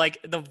happening? So like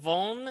the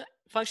vuln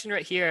function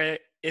right here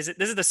this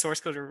is the source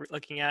code we're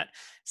looking at.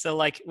 So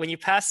like when you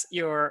pass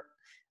your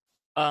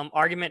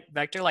argument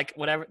vector, like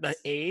whatever the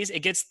A's, it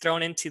gets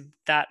thrown into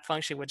that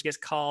function, which gets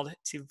called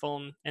to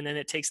vuln, and then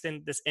it takes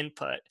in this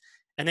input,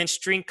 and then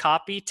string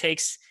copy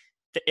takes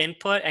the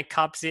input and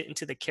copies it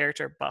into the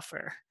character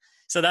buffer.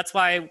 So that's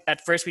why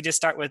at first we just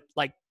start with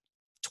like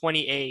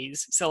 20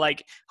 A's. So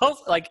like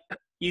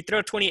you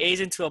throw 20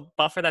 A's into a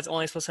buffer that's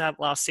only supposed to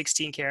allow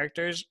 16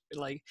 characters,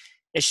 like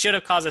it should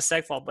have caused a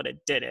seg fault, but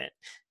it didn't,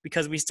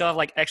 because we still have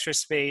like extra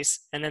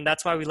space. And then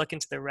that's why we look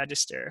into the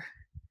register.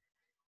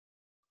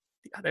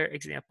 The other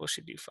example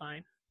should do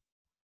fine.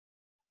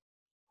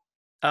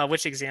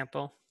 Which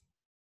example?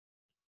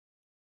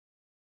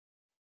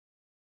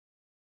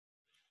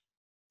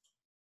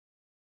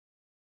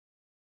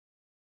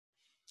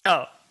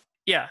 Oh,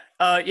 yeah.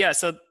 Yeah,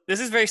 so this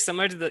is very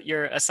similar to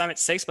your assignment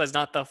 6, but it's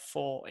not the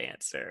full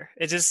answer.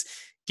 It's just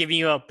giving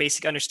you a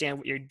basic understand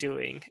what you're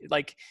doing.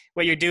 Like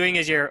what you're doing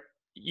is you're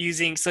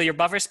using, so your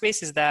buffer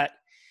space is that,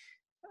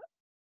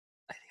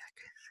 I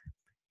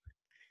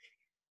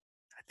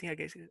think I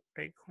guess it's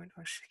right coin.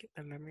 I should get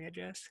the memory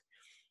address.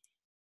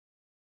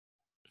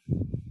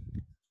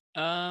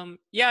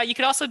 Yeah, you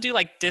could also do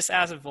like dis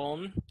as a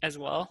vuln as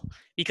well,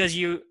 because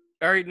you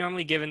are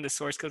normally given the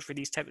source code for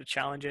these types of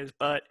challenges,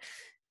 but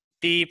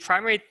the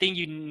primary thing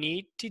you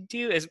need to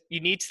do is you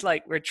need to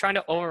like, we're trying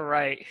to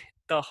overwrite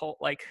the whole,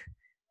 like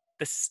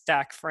the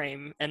stack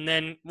frame. And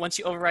then once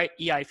you overwrite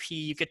EIP,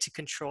 you get to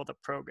control the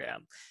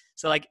program.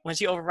 So like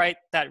once you overwrite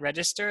that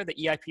register, the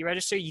EIP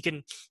register, you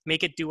can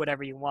make it do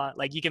whatever you want.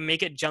 Like you can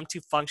make it jump to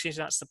functions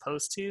you're not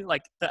supposed to,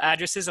 like the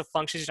addresses of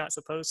functions you're not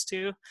supposed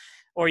to,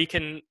 or you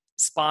can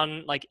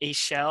spawn like a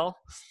shell.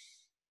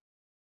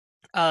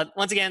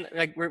 Once again,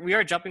 like we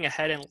are jumping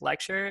ahead in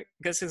lecture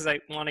because I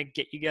want to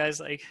get you guys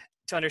like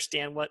to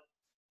understand what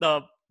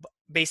the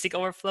basic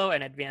overflow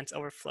and advanced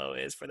overflow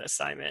is for the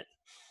assignment.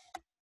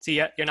 So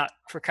yeah, you're not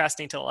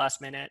procrastinating till the last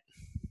minute.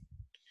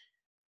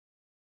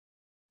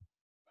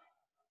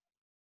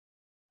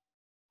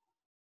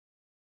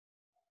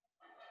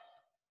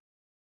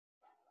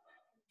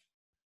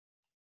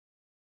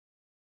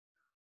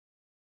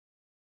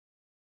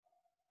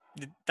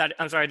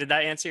 I'm sorry, did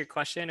that answer your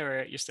question,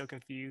 or you're still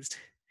confused?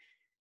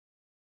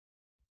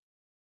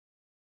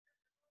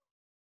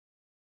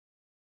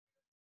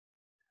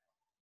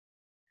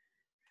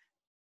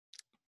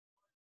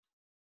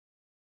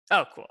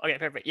 Oh, cool. Okay,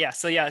 perfect. Yeah.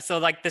 So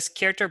like this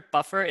character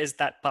buffer is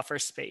that buffer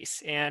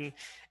space, and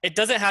it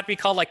doesn't have to be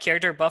called like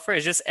character buffer.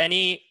 It's just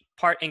any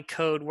part in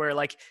code where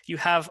like you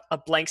have a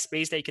blank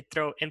space that you could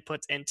throw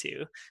inputs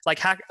into. Like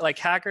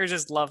hackers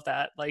just love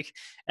that. Like,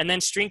 and then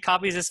string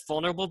copies is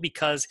vulnerable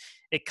because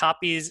it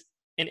copies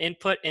an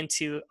input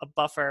into a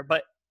buffer.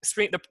 But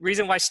the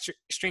reason why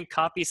string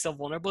copy is so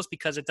vulnerable is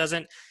because it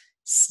doesn't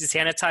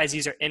sanitize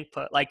user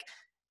input. Like,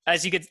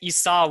 as you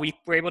saw, we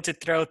were able to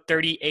throw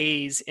 30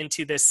 A's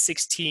into this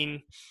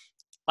 16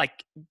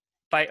 like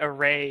byte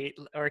array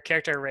or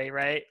character array,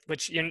 right?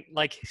 Which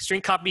like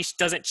string copy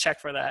doesn't check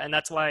for that, and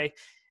that's why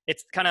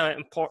it's kind of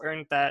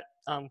important that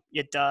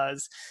it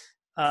does.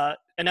 And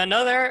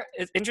another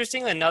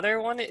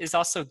one is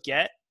also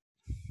get.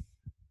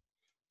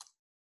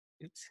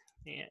 Oops,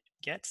 yeah,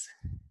 gets.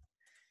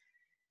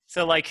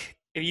 So like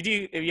if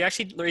you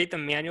actually read the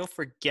manual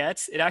for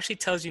gets, it actually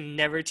tells you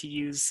never to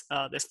use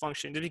this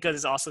function, just because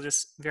it's also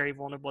just very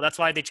vulnerable. That's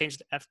why they changed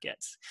the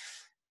fgets.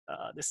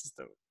 This is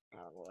the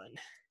wrong one.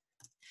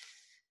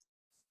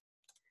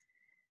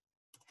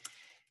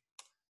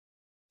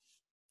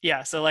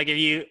 Yeah, so like if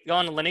you go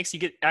on Linux, you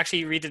could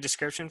actually read the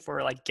description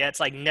for like gets,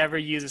 like never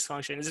use this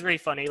function. It's very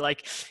funny.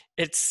 Like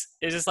it's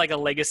just like a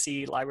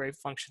legacy library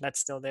function that's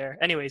still there.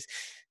 Anyways,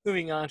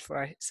 moving on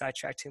before I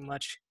sidetrack too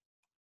much.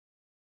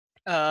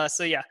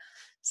 So yeah,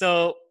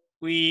 so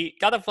we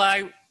got the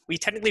flag. We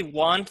technically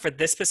won for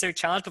this specific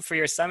challenge, but for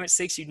your assignment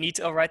 6, you need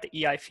to overwrite the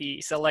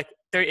EIP. So like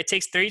it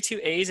takes 32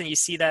 A's, and you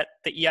see that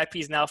the EIP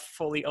is now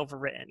fully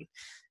overwritten.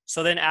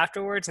 So then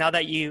afterwards, now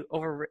that you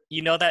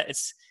know that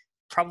it's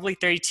probably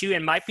 32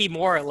 and might be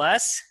more or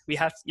less,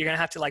 you're gonna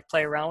have to like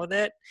play around with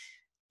it.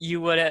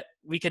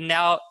 We can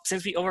now,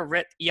 since we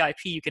overwrit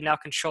EIP, you can now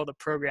control the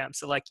program.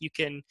 So like you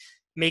can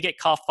make it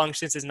call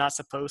functions it's not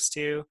supposed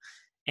to,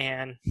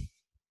 and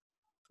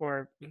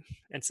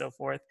so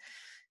forth.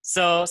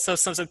 So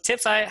some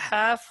tips I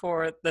have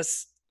for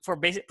this for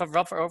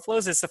buffer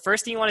overflows is the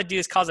first thing you want to do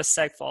is cause a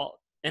seg fault.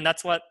 And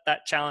that's what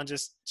that challenge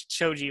just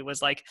showed you,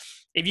 was like,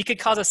 if you could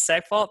cause a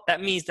seg fault,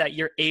 that means that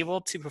you're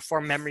able to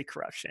perform memory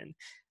corruption.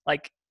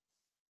 Like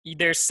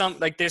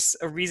there's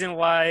a reason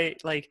why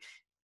like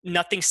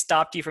nothing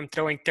stopped you from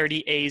throwing 30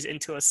 A's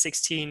into a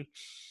 16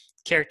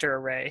 character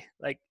array.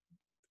 Like,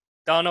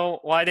 don't know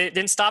why they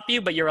didn't stop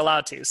you, but you're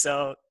allowed to.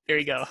 So there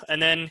you go.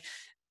 And then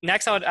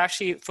next, I would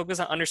actually focus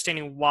on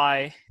understanding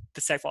why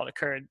the seg fault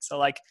occurred. So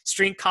like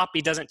string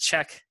copy doesn't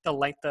check the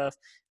length of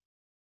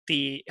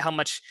how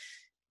much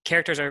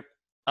characters are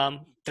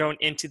thrown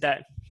into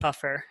that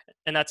buffer,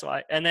 and that's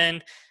why. And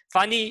then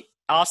find the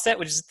offset,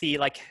 which is the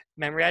like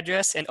memory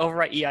address, and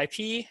overwrite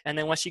EIP. And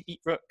then once you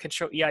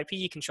control EIP,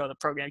 you control the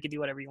program. You can do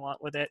whatever you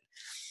want with it.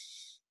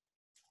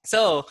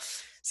 So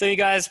you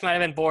guys might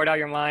have been bored out of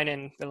your mind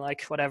and been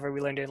like, whatever,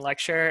 we learned it in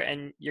lecture,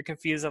 and you're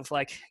confused of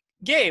like,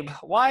 Gabe,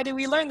 why did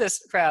we learn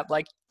this crap?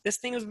 Like this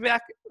thing was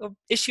back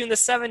issue in the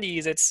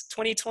 70s. It's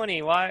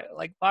 2020. Why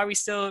are we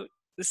still,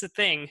 this is a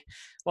thing?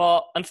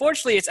 Well,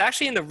 unfortunately, it's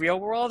actually in the real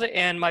world.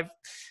 And one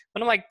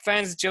of my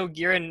friends, Joe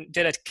Gearin,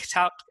 did a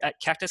talk at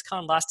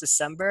CactusCon last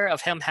December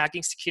of him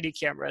hacking security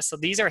cameras. So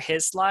these are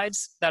his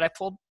slides that I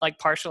pulled, like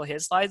partial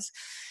his slides.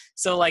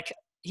 So like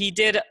he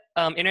did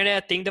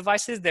Internet of Things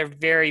devices. They're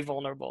very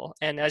vulnerable.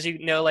 And as you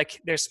know,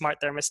 like there's smart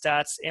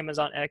thermostats,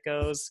 Amazon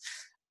Echoes,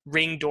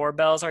 Ring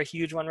doorbells are a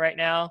huge one right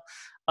now.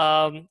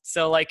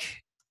 So like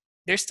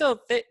they're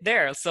still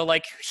there. So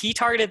like he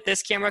targeted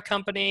this camera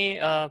company,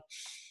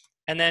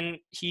 and then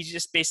he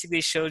just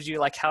basically showed you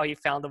like how he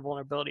found the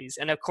vulnerabilities.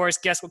 And of course,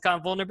 guess what kind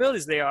of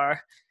vulnerabilities they are?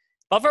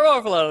 Buffer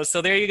overflows.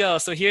 So there you go.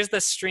 So here's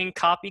the string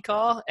copy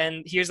call,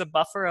 and here's a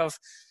buffer of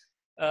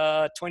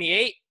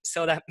 28.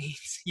 So that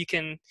means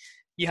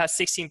you have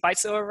 16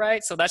 bytes to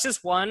overwrite. So that's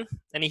just one.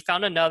 And he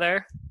found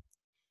another.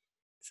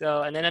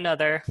 So, and then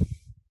another.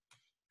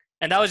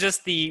 And that was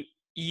just the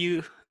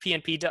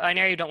UPnP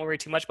binary. Don't worry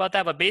too much about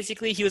that. But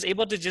basically, he was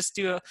able to just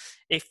do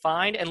a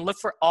find and look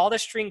for all the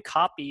string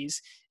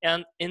copies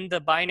and in the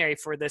binary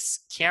for this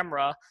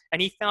camera.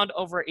 And he found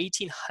over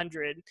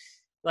 1,800.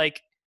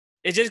 Like,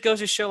 it just goes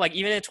to show, like,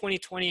 even in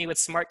 2020 with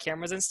smart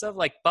cameras and stuff,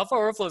 like, buffer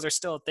overflows are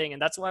still a thing.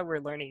 And that's why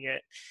we're learning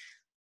it.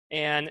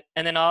 And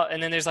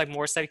then there's, like,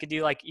 more stuff you could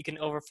do. Like, you can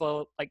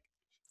overflow, like,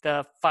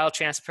 the file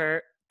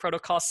transfer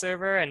protocol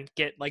server and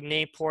get, like,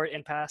 name, port,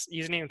 and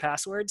username and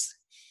passwords.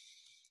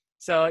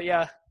 So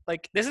yeah,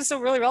 like this is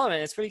still really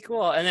relevant. It's pretty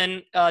cool. And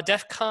then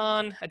DEF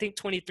CON, I think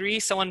 23,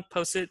 someone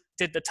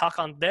did the talk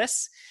on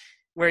this,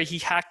 where he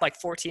hacked like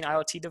 14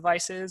 IoT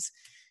devices.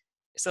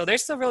 So they're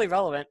still really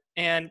relevant.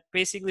 And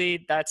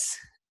basically that's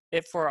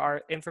it for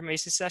our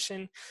information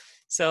session.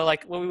 So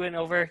like what we went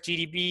over,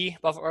 GDB,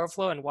 buffer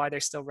overflow, and why they're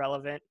still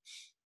relevant.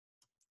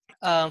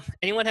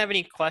 Anyone have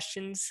any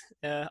questions?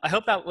 I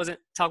hope that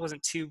talk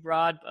wasn't too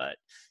broad,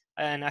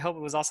 and I hope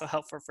it was also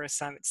helpful for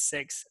assignment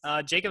 6.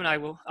 Jacob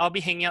and I'll be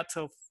hanging out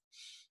till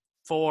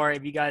 4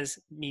 if you guys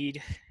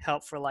need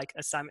help for like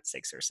assignment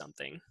 6 or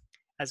something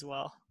as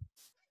well.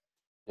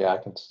 Yeah, I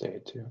can stay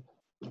too.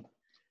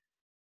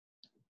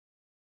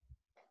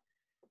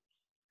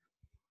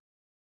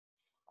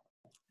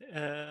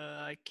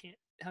 I can't,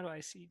 how do I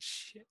see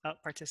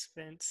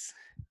participants?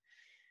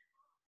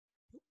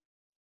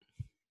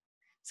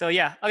 So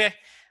yeah, okay.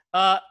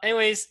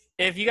 Anyways,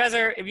 if you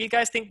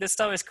guys think this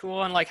stuff is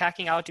cool and like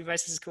hacking out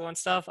devices is cool and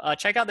stuff,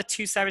 check out the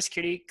 2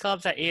 cybersecurity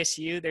clubs at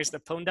ASU. There's the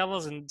Pwn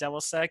Devils and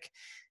DevilSec.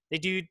 They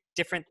do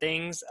different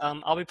things.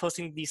 I'll be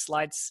posting these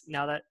slides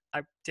now that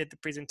I did the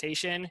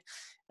presentation.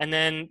 And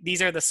then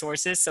these are the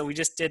sources. So we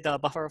just did the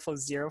buffer overflow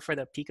 0 for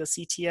the Pico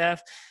CTF.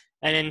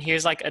 And then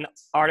here's like an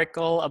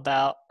article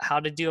about how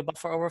to do a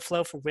buffer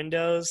overflow for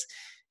Windows.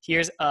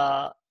 here's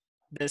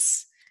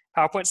this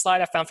PowerPoint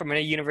slide I found from a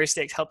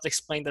university that helped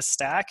explain the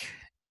stack.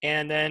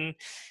 And then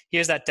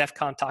here's that DEF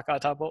CON talk I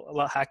talked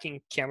about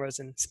hacking cameras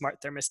and smart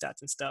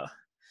thermostats and stuff.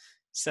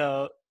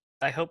 So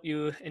I hope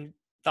you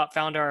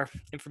found our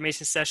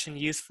information session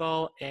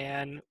useful,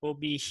 and we'll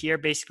be here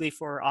basically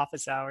for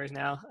office hours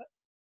now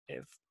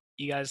if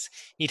you guys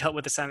need help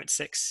with assignment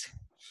 6.